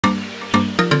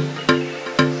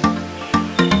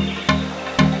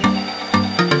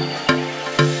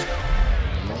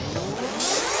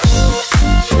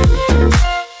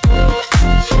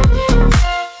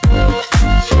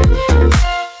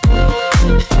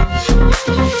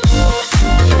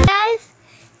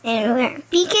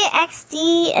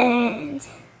XD and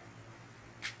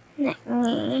let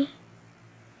me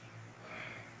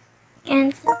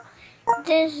cancel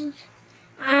this.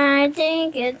 I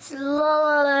think it's loading.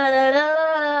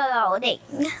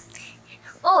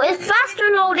 Oh, it's faster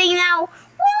loading now.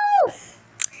 Woo!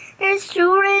 There's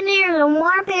two in here and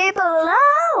more people.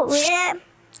 Oh, yeah.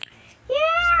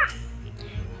 Yeah.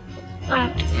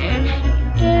 Okay.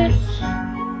 This.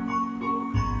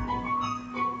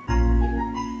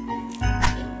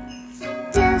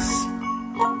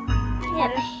 Yeah,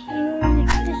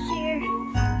 like this here.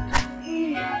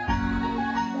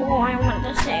 Oh, I want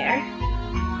this hair.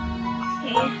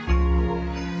 Yeah.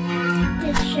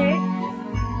 This shirt.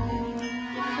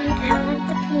 And I want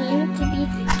the pants to be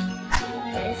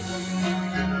this.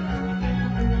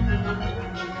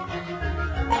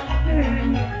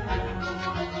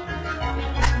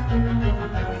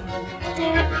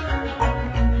 There.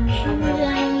 Should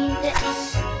I need this?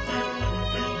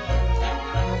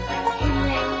 And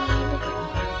I need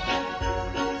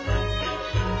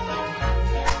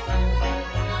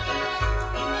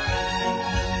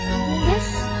this.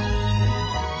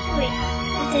 Wait,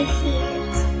 the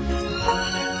heels.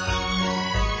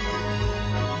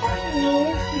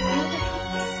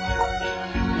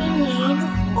 We need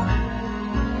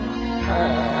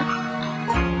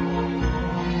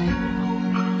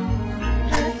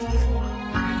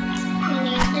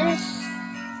this.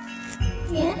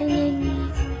 Yeah, and I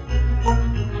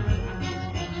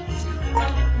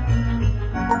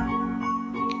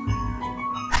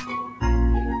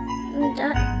need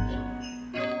that.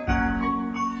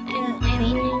 And I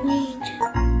mean, I need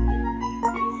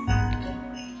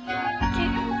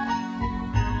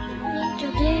to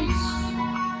this.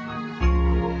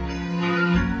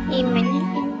 Even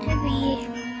to be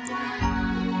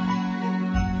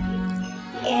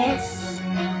AstridAislin.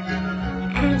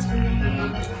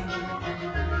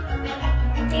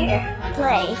 There,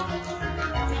 play.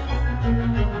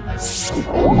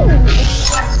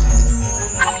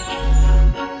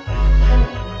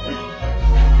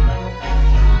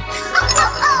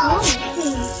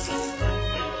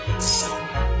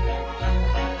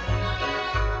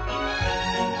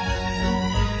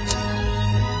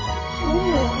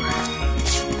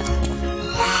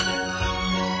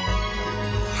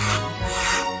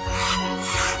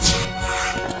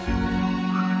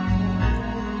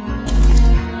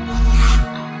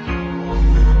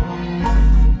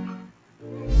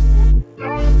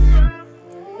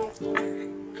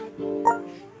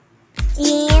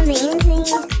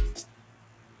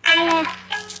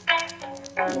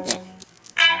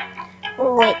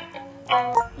 Oh wait,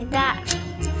 that.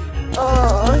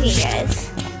 Oh, okay guys.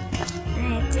 I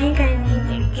think I need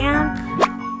to jump.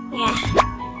 Yeah,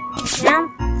 jump,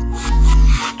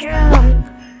 jump.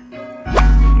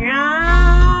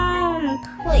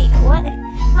 Wait, what?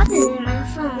 What is in my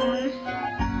phone?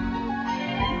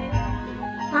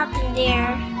 Nothing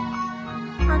there.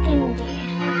 Nothing there.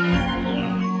 Nothing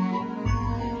here.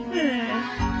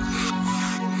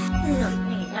 I don't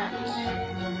need that.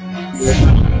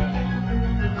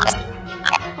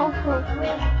 Oh,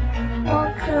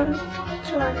 welcome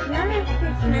to another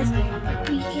Christmas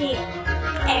PKXD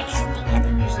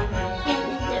episode. It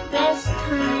is the best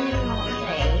time of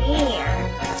the year.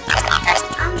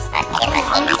 I'm sorry.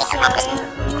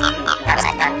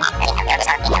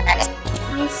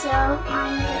 Myself,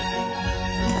 I'm the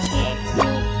PKXD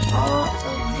all of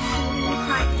the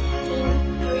heart in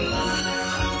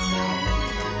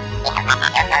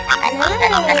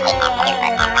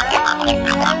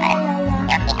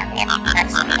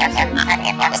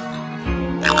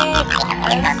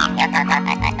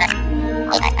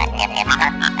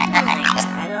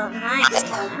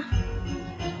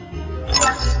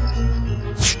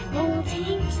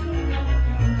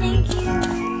Thank you very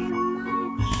much.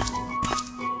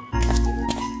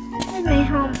 Where's my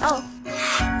home? Oh.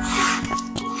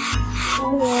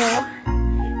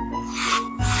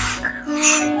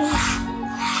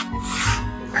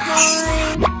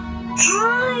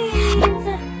 Coins!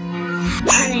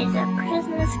 And it's a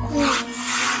Christmas coin.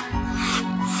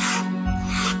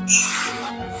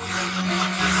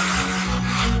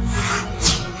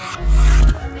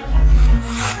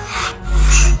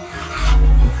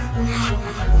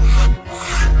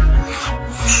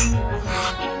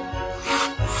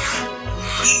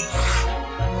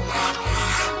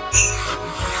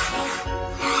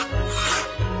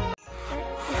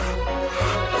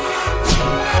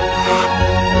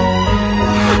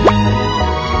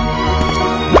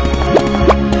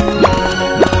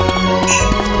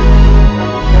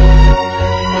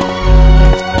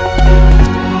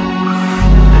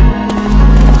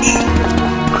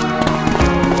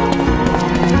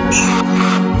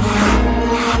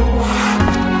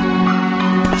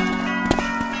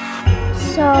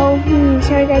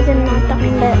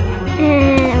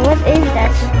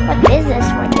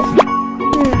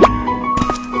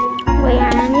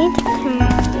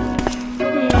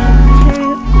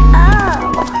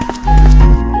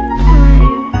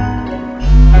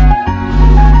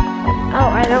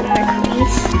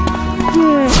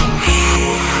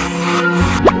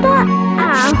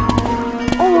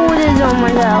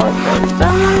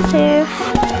 someone's house.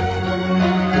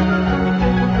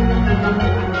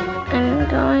 I'm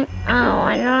going. Oh,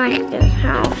 I don't like this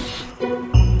house.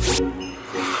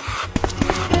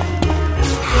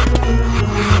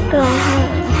 Go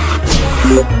home.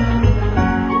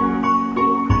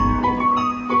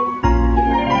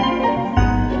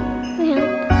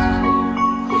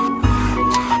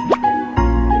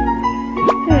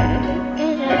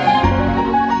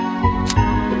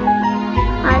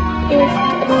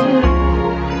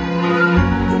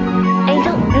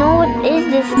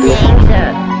 This thing,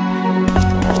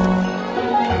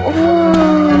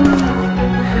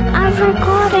 I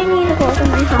forgot I need to go to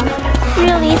my house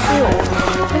really soon.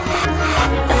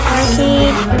 The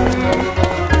arcade.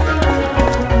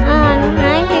 I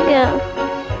need to go.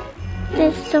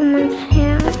 There's someone's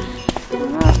house.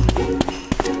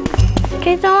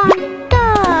 Get on.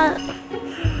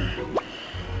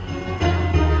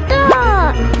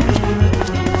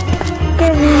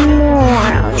 There's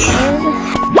more of these.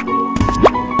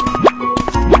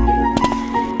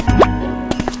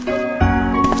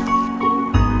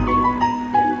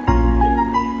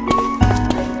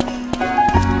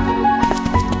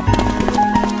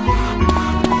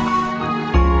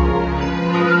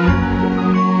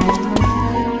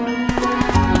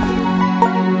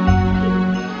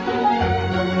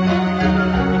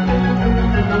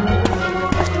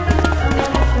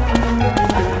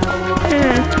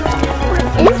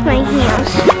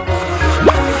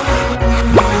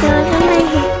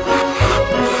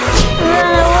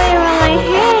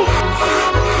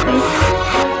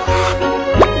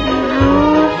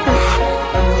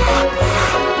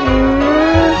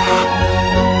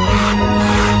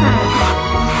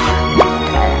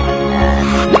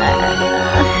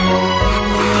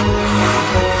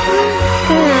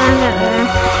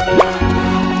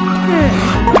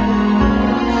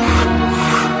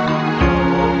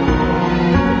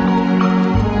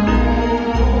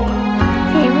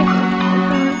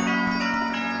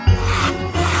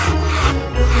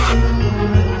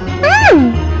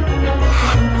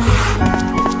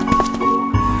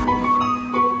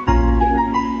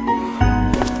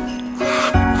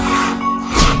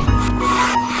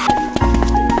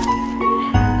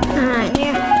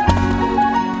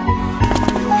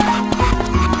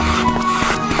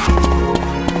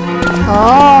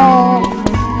 Oh,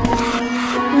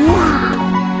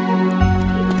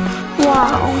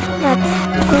 wow, that's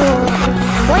cool.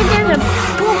 Wait, there's a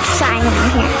poop sign in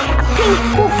here. A pink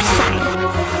poop sign.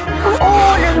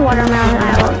 Oh, there's watermelon. I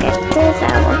will get this. I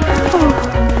will. Oh,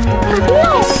 no.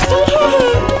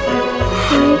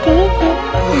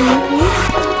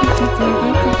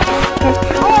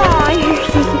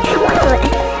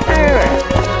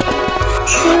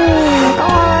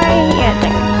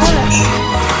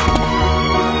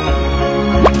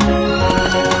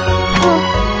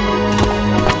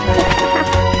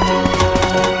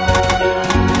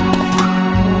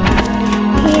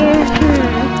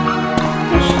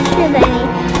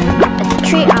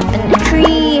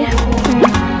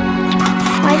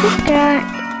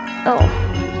 Oh,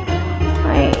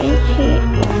 where is he?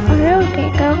 Oh, okay,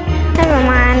 go. Never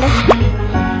mind.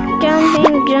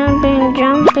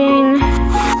 Jumping.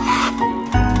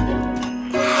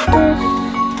 This.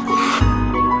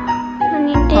 I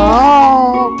need this.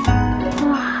 Oh.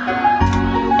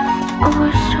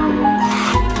 Awesome.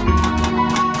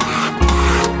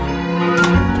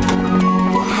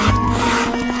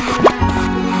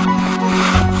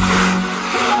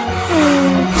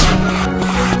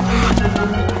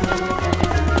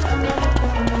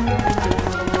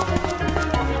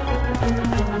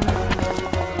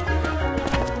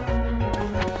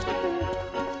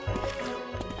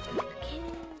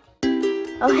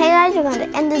 Oh, hey guys, we're going to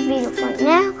end this video for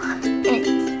now,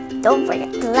 and don't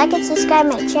forget to like and subscribe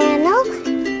my channel.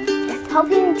 I hope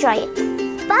you enjoy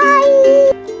it.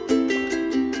 Bye!